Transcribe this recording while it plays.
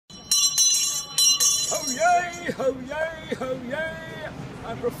yay, ho yay, ho yay!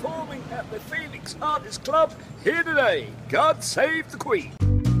 I'm performing at the Phoenix Artists Club here today. God save the Queen.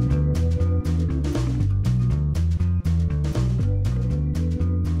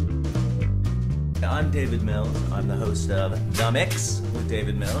 I'm David Mills. I'm the host of The Mix with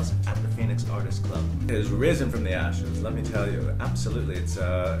David Mills at the Phoenix Artists Club. It has risen from the ashes, let me tell you. Absolutely. It's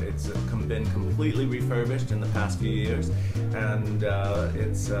been completely refurbished in the past few years, and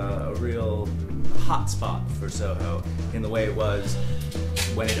it's a real hot spot for Soho in the way it was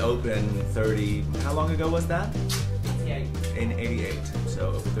when it opened 30, how long ago was that? 88. In 88, so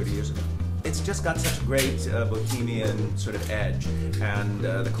over 30 years ago. It's just got such a great bohemian sort of edge, and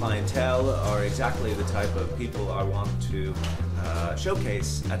the clientele are exactly the type of people I want to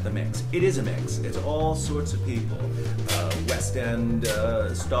showcase at the Mix. It is a mix. It's all sorts of people. West End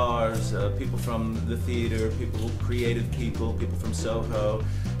stars, people from the theater, creative people from Soho,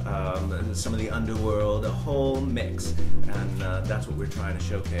 some of the underworld, a whole mix, and that's what we're trying to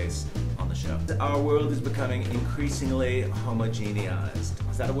showcase on the show. Our world is becoming increasingly homogeneized.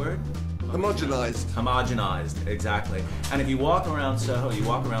 Is that a word? Homogenized. Homogenized, exactly. And if you walk around Soho, you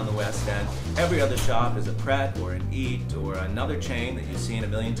walk around the West End, every other shop is a Pret or an Eat or another chain that you've seen a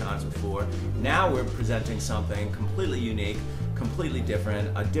million times before. Now we're presenting something completely unique, completely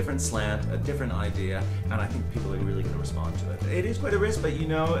different, a different slant, a different idea, and I think people are really going to respond to it. It is quite a risk, but you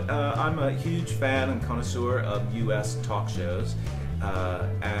know, I'm a huge fan and connoisseur of US talk shows.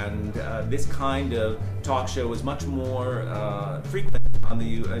 And this kind of talk show was much more frequent on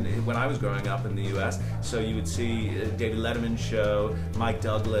when I was growing up in the U.S. So you would see David Letterman's show, Mike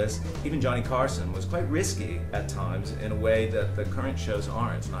Douglas, even Johnny Carson was quite risky at times in a way that the current shows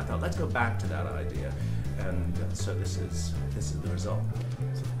aren't. And I thought, let's go back to that idea. And so this is the result.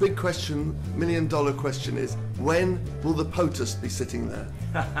 Big question, $1 million question is, when will the POTUS be sitting there?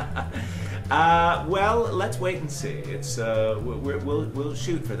 Well, let's wait and see. It's we'll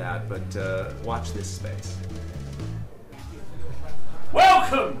shoot for that, but watch this space.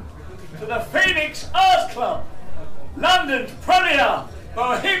 Welcome to the Phoenix Arts Club, London's premier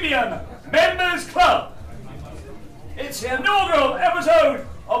Bohemian Members Club. It's the inaugural episode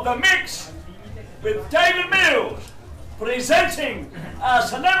of The Mix with David Mills, presenting our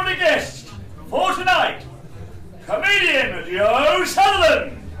celebrity guest for tonight, comedian Joe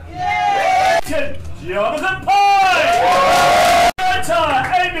Sutherland, Jonathan Pye,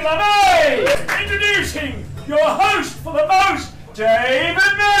 satire Amy LeMay, introducing your host for the most, David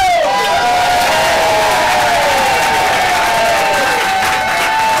Mills.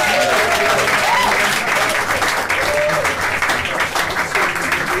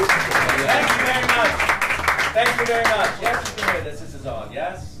 Thank you very much. Yes, you can hear this. This is on.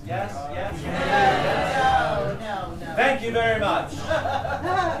 Yes? Yes? Yes? No. Thank you very much.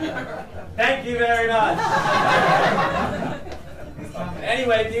 Thank you very much.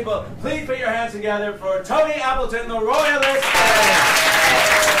 Anyway, people, please put your hands together for Tony Appleton, the Royalist.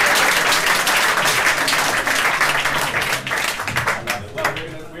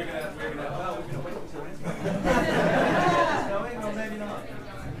 Well, we're gonna wait until it's going, or maybe not.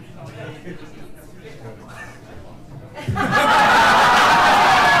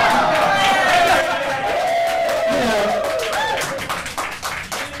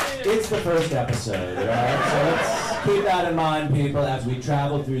 It's the first episode, right? So let's keep that in mind, people, as we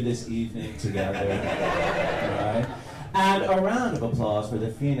travel through this evening together, right? And a round of applause for the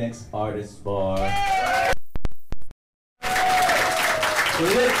Phoenix Artists Bar.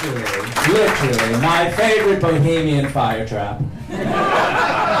 Literally, my favorite bohemian fire trap.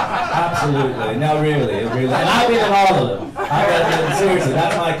 Absolutely, no, really, and I've been in all of them. Seriously,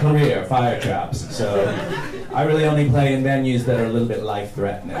 that's my career, fire traps. So I really only play in venues that are a little bit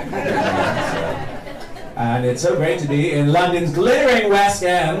life-threatening. And it's so great to be in London's glittering West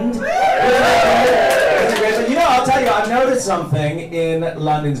End. You know, I'll tell you, I've noticed something in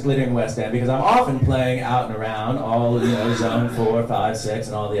London's glittering West End, because I'm often playing out and around all, you know, Zone 4, 5, 6,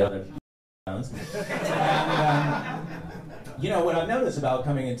 and all the other zones. And, you know, what I've noticed about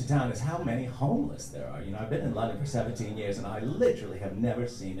coming into town is how many homeless there are. You know, I've been in London for 17 years, and I literally have never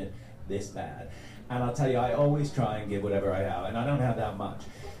seen it this bad. And I'll tell you, I always try and give whatever I have, and I don't have that much.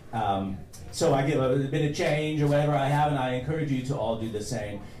 So I give a bit of change or whatever I have, and I encourage you to all do the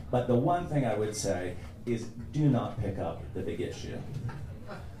same. But the one thing I would say is, do not pick up the big issue.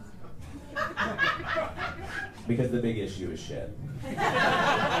 Because the big issue is shit.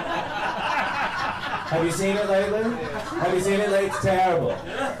 Have you seen it lately? Have you seen it lately? It's terrible.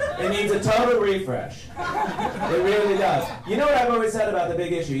 It needs a total refresh. It really does. You know what I've always said about the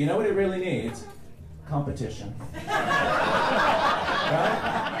big issue? You know what it really needs? Competition. Right?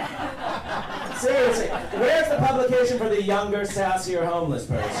 Seriously, where's the publication for the younger, sassier homeless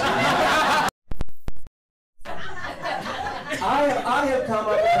person? I have come up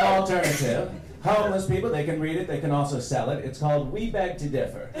with an alternative. Homeless people, they can read it, they can also sell it. It's called We Beg to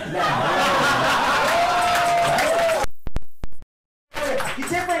Differ. Now,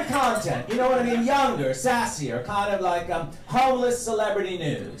 different content, you know what I mean? Younger, sassier, kind of like homeless celebrity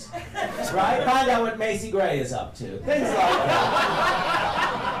news, right? Find out what Macy Gray is up to, things like that.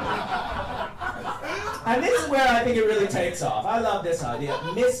 And this is where I think it really takes off. I love this idea,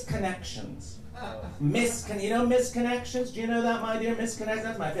 misconnections. You know misconnections? Do you know that, my dear? Misconnections?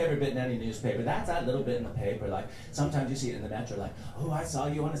 That's my favorite bit in any newspaper. That's that little bit in the paper. Like, sometimes you see it in the Metro, like, oh, I saw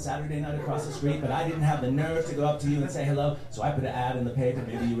you on a Saturday night across the street, but I didn't have the nerve to go up to you and say hello, so I put an ad in the paper.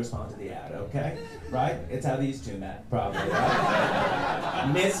 Maybe you respond to the ad, okay? Right? It's how these two met, probably,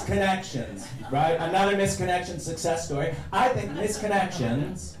 right? Misconnections, right? Another misconnection success story. I think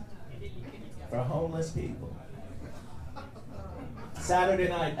misconnections for homeless people. Saturday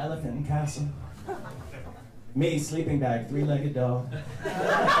night, Elephant and Castle. Me, sleeping bag, three-legged dog.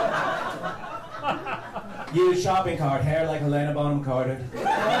 You, shopping cart, hair like Helena Bonham Carter.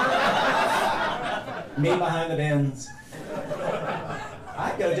 Me behind the bins.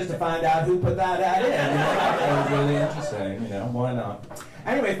 I'd go just to find out who put that ad in. You know, that was really interesting, you know, why not?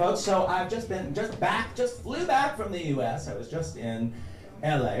 Anyway, folks, so I've just flew back from the US. I was just in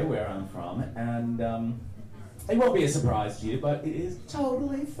LA, where I'm from, and it won't be a surprise to you, but it is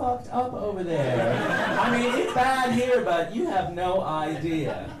totally fucked up over there. I mean, it's bad here, but you have no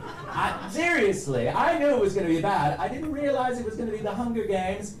idea. Seriously, I knew it was going to be bad. I didn't realize it was going to be the Hunger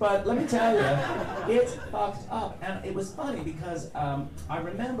Games, but let me tell you, it's fucked up. And it was funny because I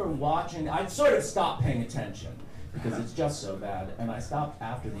remember watching, I sort of stopped paying attention because it's just so bad, and I stopped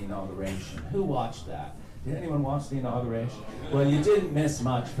after the inauguration. Who watched that? Did anyone watch the inauguration? Well, you didn't miss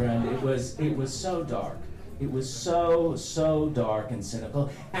much, friend. It was so dark. It was so dark and cynical.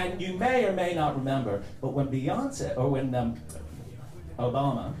 And you may or may not remember, but when Beyonce, or when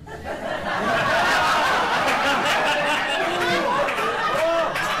Obama,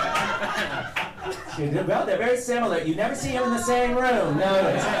 well, they're very similar. You never see them in the same room,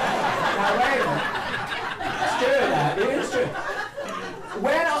 notice. Now, wait a minute. It's true, that. It is true.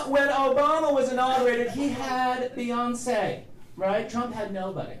 When Obama was inaugurated, he had Beyonce, right? Trump had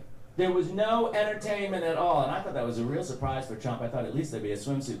nobody. There was no entertainment at all, and I thought that was a real surprise for Trump. I thought at least there'd be a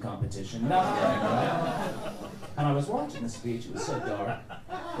swimsuit competition. Nothing, right? And I was watching the speech. It was so dark.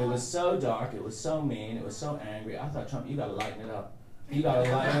 It was so dark. It was so mean. It was so angry. I thought, Trump, you got to lighten it up. You got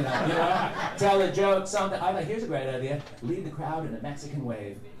to lighten it up, you know? Tell a joke, something. I thought, here's a great idea. Lead the crowd in a Mexican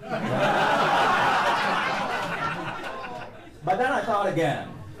wave. But then I thought again.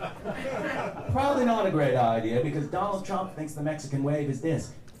 Probably not a great idea, because Donald Trump thinks the Mexican wave is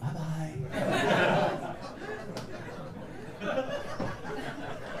this. Bye-bye.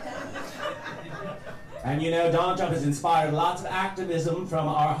 And you know, Donald Trump has inspired lots of activism from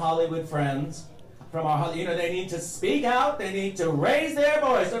our Hollywood friends. You know, they need to speak out, they need to raise their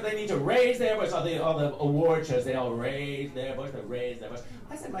voice, or they need to raise their voice. All the award shows, they all raise their voice, they raise their voice.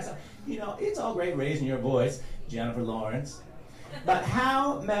 I said to myself, you know, it's all great raising your voice, Jennifer Lawrence. But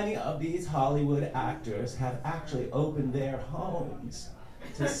how many of these Hollywood actors have actually opened their homes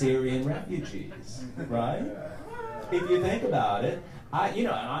to Syrian refugees, right? If you think about it, you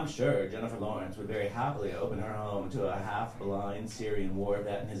know, and I'm sure Jennifer Lawrence would very happily open her home to a half-blind Syrian war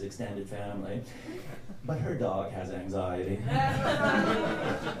vet and his extended family, but her dog has anxiety.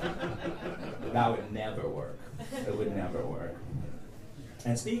 That would never work. It would never work.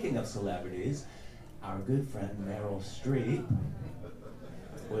 And speaking of celebrities, our good friend Meryl Streep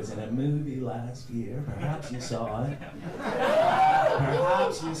was in a movie last year. Perhaps you saw it.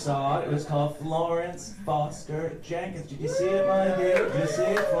 Perhaps you saw it. It was called Florence Foster Jenkins. Did you see it, my dear? Did you see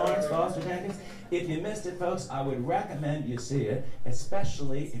it, Florence Foster Jenkins? If you missed it, folks, I would recommend you see it,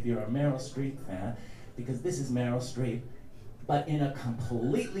 especially if you're a Meryl Streep fan, because this is Meryl Streep, but in a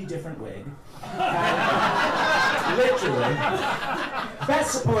completely different wig. Literally.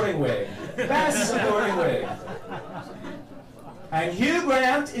 Best supporting wig. Best supporting wig. And Hugh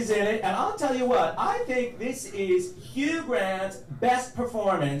Grant is in it, and I'll tell you what, I think this is Hugh Grant's best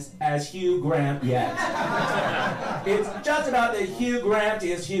performance as Hugh Grant yet. It's just about the Hugh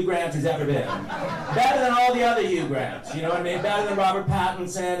Grantiest Hugh Grant has ever been. Better than all the other Hugh Grants, you know what I mean? Better than Robert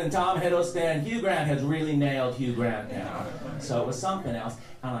Pattinson and Tom Hiddleston. Hugh Grant has really nailed Hugh Grant now. So it was something else,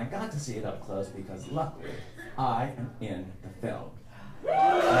 and I got to see it up close because luckily I am in the film.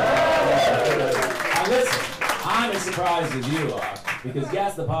 Now listen, I'm as surprised as you are, because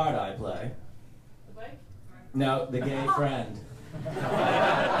guess the part I play. The bike? No, the gay friend.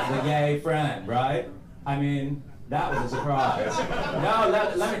 The a gay friend, right? I mean, that was a surprise. No,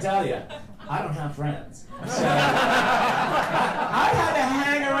 let me tell you, I don't have friends. So I had to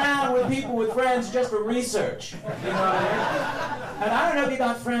hang around with people with friends just for research. You know what I mean? And I don't know if you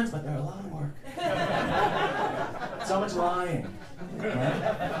got friends, but they're a lot of work. So much lying. Right?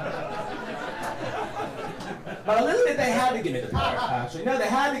 But a little bit they had to give me the part, actually. No, they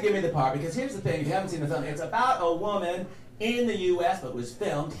had to give me the part, because here's the thing, if you haven't seen the film, it's about a woman in the US, but was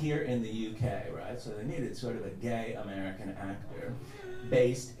filmed here in the UK, right? So they needed sort of a gay American actor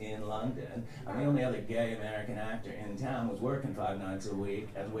based in London. And the only other gay American actor in town was working 5 nights a week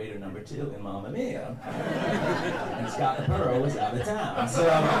as waiter number 2 in Mamma Mia. And Scott the Pearl was out of town. So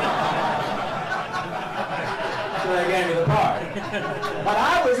they gave me the part. But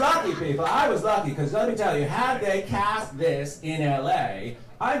I was lucky, people. I was lucky, because let me tell you, had they cast this in LA,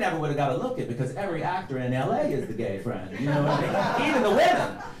 I never would have got a look at it, because every actor in LA is the gay friend. You know what I mean? Even the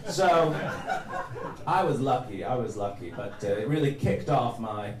women. So I was lucky, but it really kicked off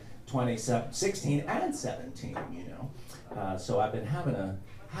my 2016 and 17, you know. So I've been having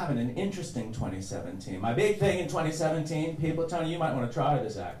an interesting 2017. My big thing in 2017, people, Tony, you might want to try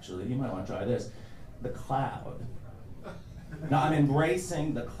this actually. You might want to try this. The cloud. No, I'm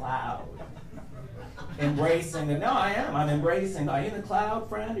embracing the cloud. Embracing the, no, I am. I'm embracing. Are you in the cloud,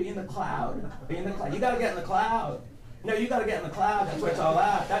 friend? Are you in the cloud? Are you in the cloud? You got to get in the cloud. No, you got to get in the cloud. That's where it's all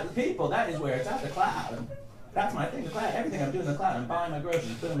at. That, people, that is where it's at, the cloud. That's my thing, the cloud. Everything I'm doing in the cloud. I'm buying my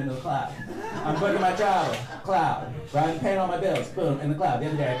groceries, boom, into the cloud. I'm booking my travel, cloud. Right? I'm paying all my bills, boom, in the cloud. The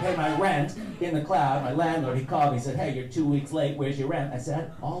other day, I paid my rent in the cloud. My landlord, he called me, he said, hey, you're 2 weeks late. Where's your rent? I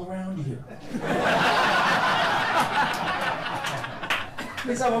said, all around you.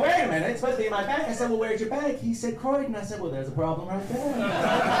 He said, well, wait a minute, it's supposed to be in my bank. I said, well, where's your bank? He said, Croydon. I said, well, there's a problem right there.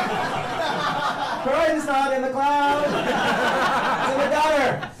 Croydon's not in the cloud. It's in the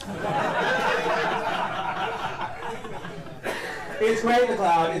gutter. It's great, the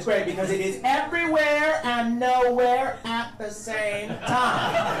cloud. It's great because it is everywhere and nowhere at the same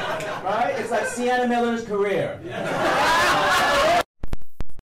time. Right? It's like Sienna Miller's career.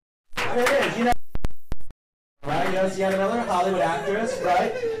 It is, you know. Right, you know Sienna Miller, Hollywood actress,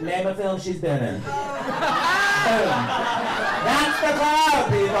 right? Name a film she's been in. Boom. That's the cloud,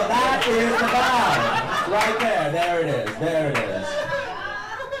 people. That is the cloud. Right there. There it is. There it is.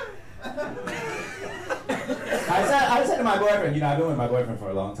 I said to my boyfriend, you know, I've been with my boyfriend for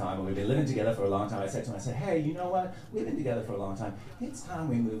a long time, and we've been living together for a long time. I said to him, I said, hey, you know what? We've been together for a long time. It's time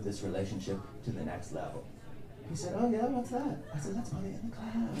we move this relationship to the next level. He said, oh yeah, what's that? I said, let's put it in the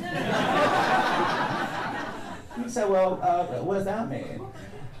cloud. He said, well, what does that mean?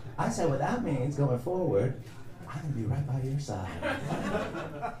 I said, well, that means going forward, I'm going to be right by your side.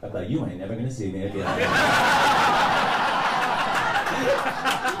 But you ain't never going to see me again.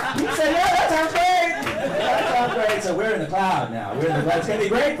 He said, yeah, that sounds great. That sounds great. So we're in the cloud now. We're in the cloud. It's going to be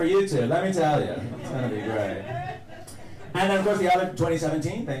great for you two, let me tell you. It's going to be great. And then, of course, the other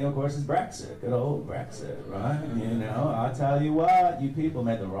 2017 thing, of course, is Brexit. Good old Brexit, right? You know, I'll tell you what, you people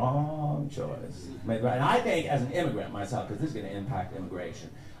made the wrong choice. And I think, as an immigrant myself, because this is going to impact immigration,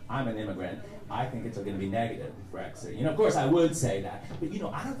 I'm an immigrant, I think it's going to be negative, Brexit. You know, of course, I would say that. But, you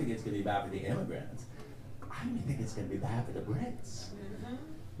know, I don't think it's going to be bad for the immigrants. I don't think it's going to be bad for the Brits.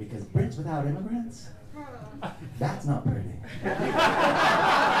 Because Brits without immigrants, that's not pretty. No,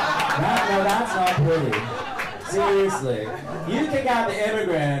 that's not pretty. Seriously. You kick out the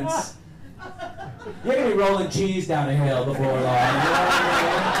immigrants, you're going to be rolling cheese down a hill before long. You know what I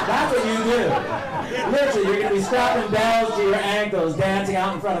mean? That's what you do. Literally, you're going to be strapping bells to your ankles, dancing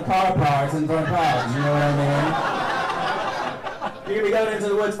out in front of car parks, in front of pubs. You know what I mean? You're going to be going into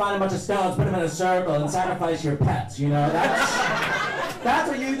the woods, find a bunch of stones, put them in a circle, and sacrifice your pets. You know, that's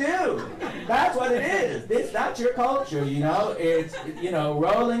what you do. That's what it is. That's your culture, you know. It's, you know,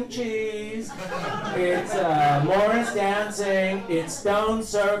 rolling cheese. It's Morris dancing. It's stone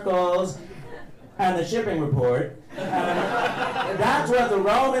circles. And the shipping report. That's what the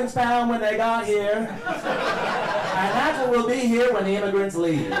Romans found when they got here. And that's what will be here when the immigrants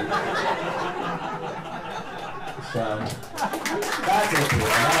leave. So, that's it.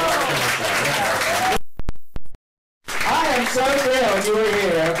 I am so thrilled you were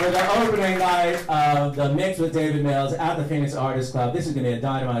here for the opening night of the Mix with David Mills at the Phoenix Artists Club. This is going to be a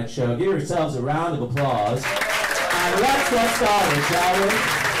dynamite show. Give yourselves a round of applause. And let's get started, shall we?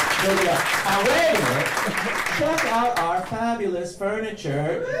 Here we go. And wait a minute. Check out our fabulous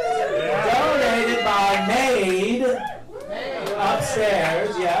furniture donated by Maid upstairs.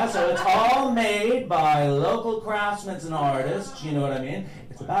 upstairs, yeah, so it's all made by local craftsmen and artists, you know what I mean?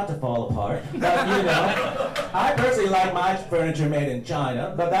 It's about to fall apart, but you know, I personally like my furniture made in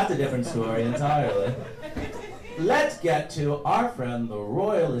China, but that's a different story entirely. Let's get to our friend, the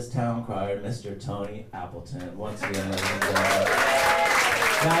royalist town crier, Mr. Tony Appleton. Once again, ladies and gentlemen.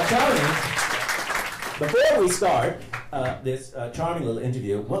 Now, Tony, before we start this charming little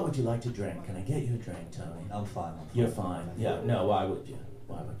interview, what would you like to drink? Can I get you a drink, Tony? I'm fine. You're fine. Yeah. No. Why would you?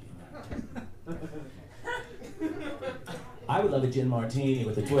 Why would you? I would love a gin martini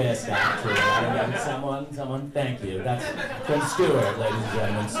with a twist, actually. Someone. Thank you. That's from Stuart, ladies and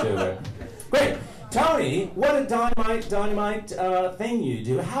gentlemen. Stuart. Great. Tony, what a dynamite thing you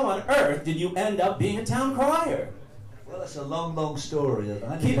do. How on earth did you end up being a town crier? Well, it's a long, long story.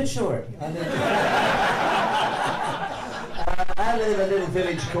 Keep it short. I live in a little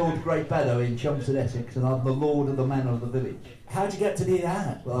village called Great Baddow in Chelmsford, Essex, and I'm the lord of the manor of the village. How'd you get to be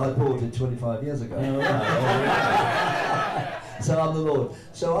that? Well, I bought it 25 years ago. Oh, right. So I'm the lord.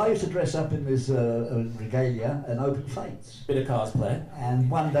 So I used to dress up in this regalia and open fates. Bit of cosplay. And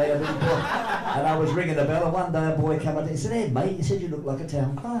one day a little boy, and I was ringing a bell, and one day a boy came up and he said, "Hey mate, he said you look like a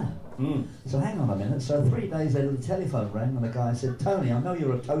town crier." Mm. So hang on a minute. So 3 days later the telephone rang and the guy said, "Tony, I know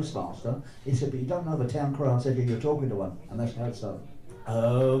you're a Toastmaster." He said, "But you don't know the town crier." I said, "Yeah, you're talking to one." And that's how it started.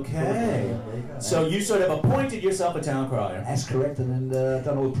 Okay. So you sort of appointed yourself a town crier. That's correct, and then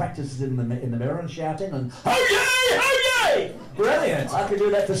done all the practices in the mirror and shouting and "Ho yay! Ho yay!" Brilliant. I could do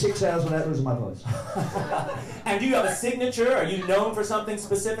that for 6 hours without losing my voice. And do you have a signature? Are you known for something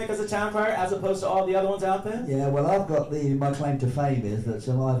specific as a town crier as opposed to all the other ones out there? Yeah, well, I've got my claim to fame is that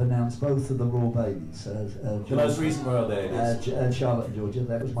I've announced both of the royal babies. The most recent royal babies. Charlotte and Georgia.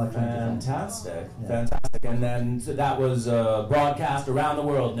 That was my claim to fame. Fantastic, Yeah. fantastic. And then so that was broadcast around the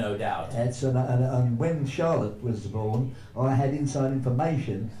world, no doubt. And when Charlotte was born, I had inside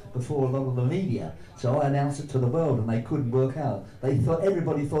information before a lot of the media. So I announced it to the world, and they couldn't work out.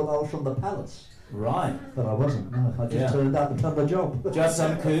 Everybody thought I was from the palace. Right. But I wasn't. No, I just turned up and done the job. Just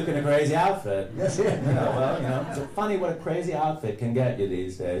some kook in a crazy outfit. Yes, yeah. You know, well, you know, it's funny what a crazy outfit can get you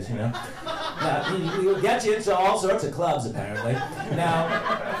these days, you know. Now, you'll get you into all sorts of clubs, apparently.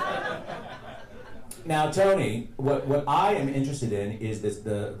 Now, Tony, what I am interested in is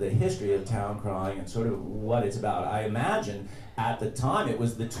the history of town crying and sort of what it's about. I imagine at the time it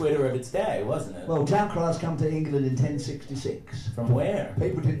was the Twitter of its day, wasn't it? Well, town criers come to England in 1066. From where?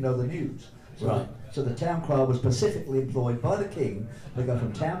 People didn't know the news. Right. So the town crier was specifically employed by the king to go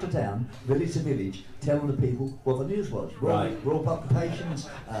from town to town, village to village, telling the people what the news was. Royal publications,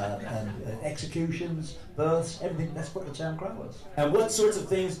 executions, births, everything. That's what the town crier was. And what sorts of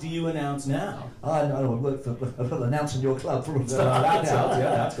things do you announce now? I work for announcing your club for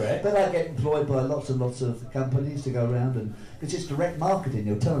That's great. But I get employed by lots and lots of companies to go around, and it's just direct marketing.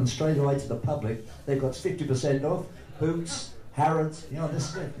 You'll tell them straight away to the public they've got 50% off, Boots, Harrods, you know, this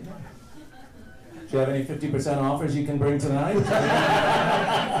is it. You know. Do you have any 50% offers you can bring tonight?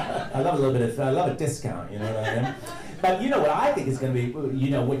 I love a discount, you know what I mean? But you know what I think is going to be, you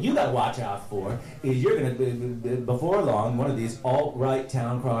know, what you got to watch out for is you're going to, before long, one of these alt-right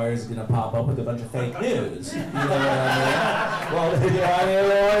town criers is going to pop up with a bunch of fake news. You know what I mean? Well,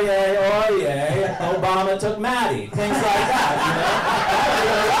 oye, Obama took Maddie, things like that, you know?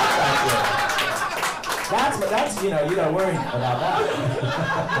 That's you know, you don't worry about that.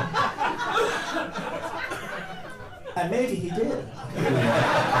 And maybe he did.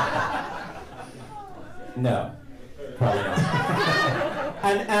 No, probably not.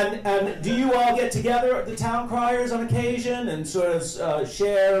 And do you all get together, the town criers, on occasion and sort of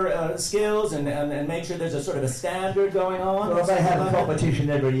share skills and make sure there's a sort of a standard going on? Well, they have a competition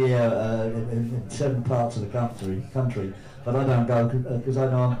every year in certain parts of the country. But I don't go because I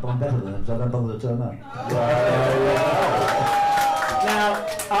know I'm better than them, so I don't bother to turn up. Now,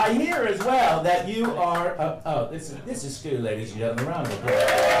 I hear as well that you are. This is Stu, ladies and gentlemen. Round of applause.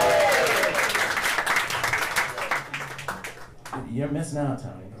 You're missing out,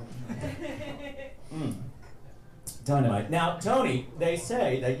 Tony. Dynamite. Now, Tony, they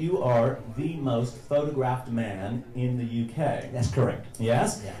say that you are the most photographed man in the UK. That's correct.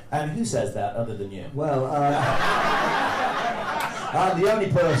 Yes? Yeah. And who says that other than you? Well, I'm the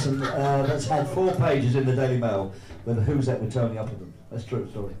only person that's had 4 pages in the Daily Mail with Who's That with Tony Appleton. That's a true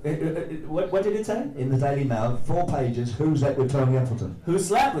story. What did it say? In the Daily Mail, 4 pages, Who's That with Tony Appleton? Who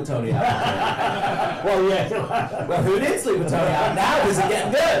slept with Tony Appleton? Well, yeah. Well, who did sleep with Tony Appleton? Now this is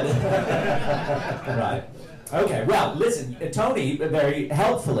getting good. Right. Okay, well, listen, Tony very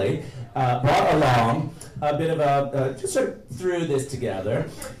helpfully brought along a bit of a, just sort of threw this together,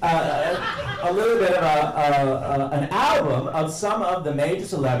 a little bit of an album of some of the major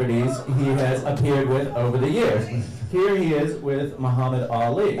celebrities he has appeared with over the years. Here he is with Muhammad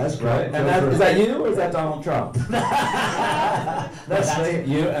Ali. That's right. great. And is that you or is that Donald Trump? That's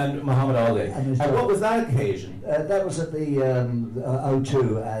you and Muhammad Ali. And what was that occasion? That was at the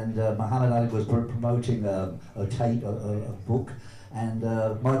O2, and Muhammad Ali was promoting a tape, a book, and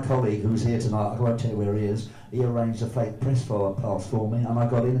my colleague, who's here tonight, I won't tell you where he is, he arranged a fake press pass for me, and I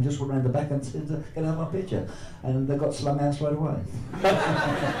got in and just went round the back and said, "Can I have my picture?" And they got slung out straight away.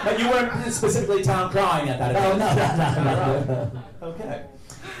 But you weren't specifically town crying at that event? No. Okay.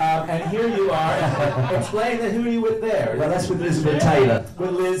 And here you are. Explain that. Who are you with there? Well, that's with Elizabeth Taylor.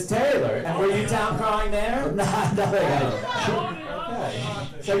 With Liz Taylor. And were you town crying there? No. Okay.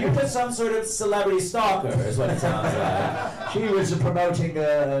 So you're just some sort of celebrity stalker, is what it sounds like. She was promoting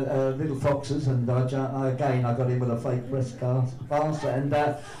Little Foxes, and I got in with a fake breast cast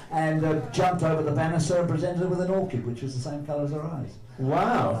and jumped over the banister and presented her with an orchid, which was the same colour as her eyes.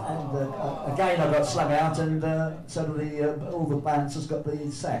 Wow. And again, I got slung out, and suddenly all the bouncers got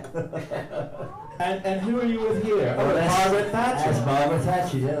the sack. And who are you with here? Oh, Margaret Thatcher. That's Margaret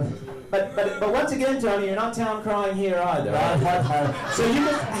Thatcher, yeah. But once again, Tony, you're not town crying here either. So you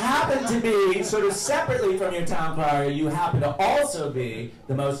just happen to be, sort of separately from your town crier, you happen to also be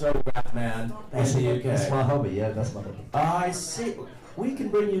the most photographed man in the UK. That's my hobby, yeah, that's my hobby. I see. We can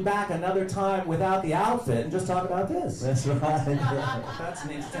bring you back another time without the outfit and just talk about this. That's right. That's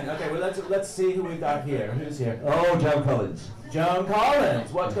an interesting. Okay, well let's see who we've got here. Who's here? Oh, Joan Collins. Joan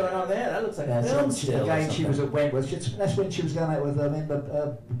Collins. What's going on there? That looks like a film still. Again, she was at Wentworth. That's when she was going out with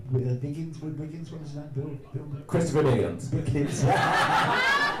Biggins. What was his name? Bill. Christopher Biggins. Biggins.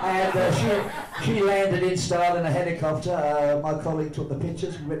 And she landed in style in a helicopter. My colleague took the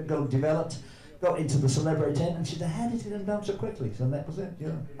pictures. We got them developed. Got into the celebrity tent, and she said, "How did it get done so quickly?" So that was it.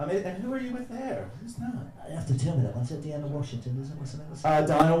 Yeah. I mean, and who are you with there? Who's that? You have to tell me that one. Is it Deanna Washington? Is it? What's the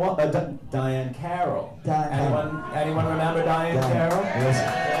name? Diane Carroll. Anyone remember Diane Carroll?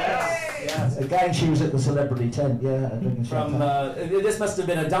 Yes. Again, she was at the celebrity tent. Yeah. From this must have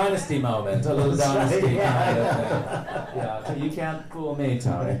been a dynasty moment, a little dynasty. Yeah. So you can't fool me,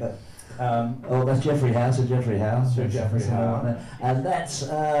 Tony. Oh, that's Jeffrey House. Sir Jeffrey House. And that's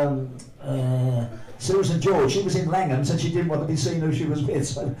Susan George. She was in Langham, so she didn't want to be seen who she was with,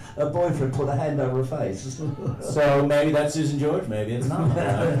 so her boyfriend put a hand over her face. So maybe that's Susan George, maybe it's not.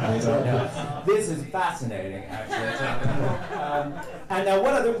 This is fascinating, actually. And now,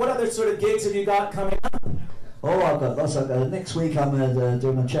 what other sort of gigs have you got coming up? Oh, I've got lots. Next week I'm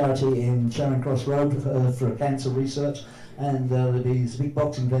doing a charity in Charing Cross Road for cancer research. And there'll be a big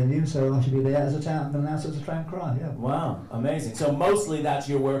boxing venue, so I should be there as a town announcer, as a town cry, yeah. Wow, amazing. So mostly that's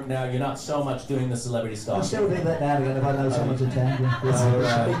your work now. You're not so much doing the celebrity stuff. I still do that now and again if I know someone's in town. Be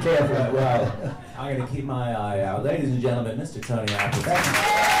careful. Well, I'm going to keep my eye out. Ladies and gentlemen, Mr. Tony Appleton.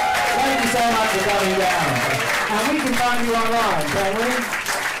 Thank you so much for coming down. And we can find you online, can we?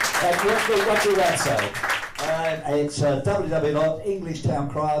 What's your website? It's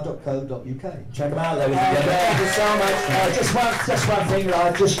www.englishtowncrier.co.uk. Check them out, ladies and gentlemen. Thank you so much. Just one thing,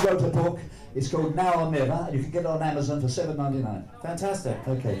 I just wrote a book. It's called Now or Never. You can get it on Amazon for $7.99. Fantastic.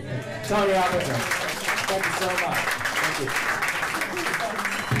 Okay. Tony Appleton. Thank you so much. Thank you.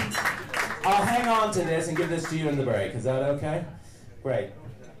 I'll hang on to this and give this to you in the break. Is that okay? Great.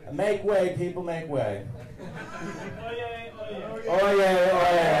 Make way, people, make way. Oye,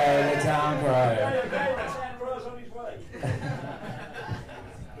 oye, the town crier.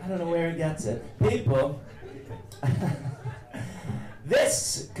 I don't know where he gets it. People,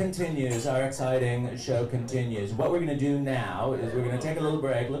 this continues, our exciting show continues. What we're going to do now is we're going to take a little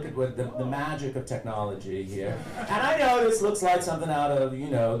break, look at what the magic of technology here. And I know this looks like something out of,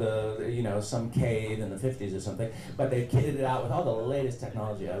 some cave in the 50s or something, but they've kitted it out with all the latest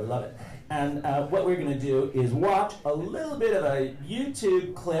technology. I love it. And what we're going to do is watch a little bit of a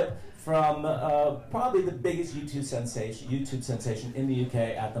YouTube clip from probably the biggest YouTube sensation in the UK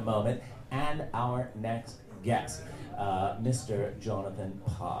at the moment, and our next guest, Mr. Jonathan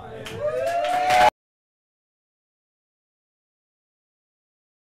Pye.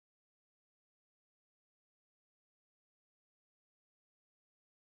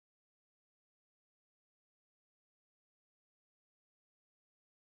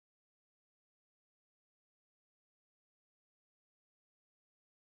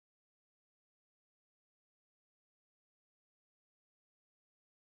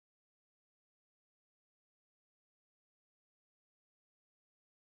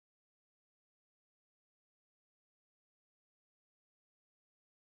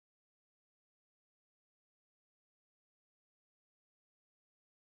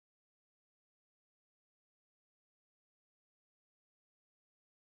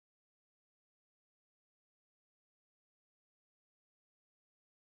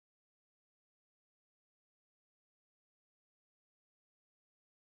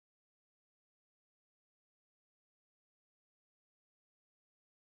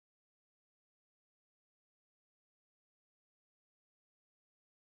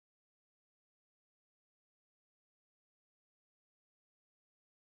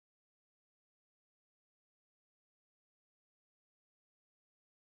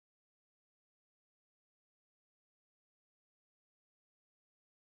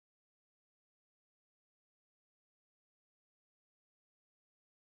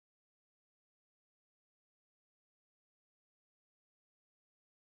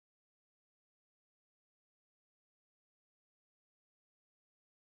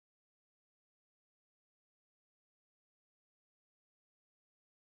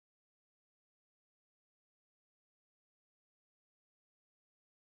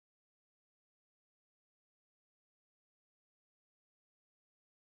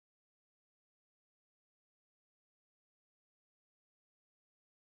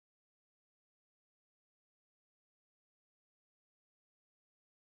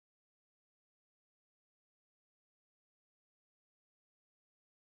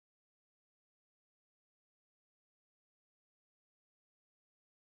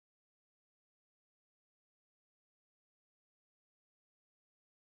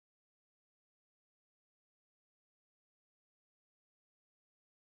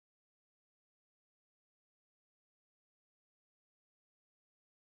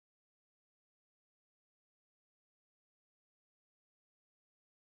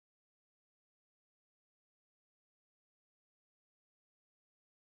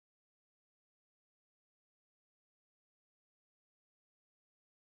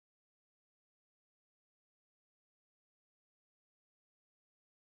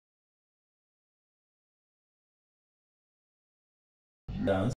 zones.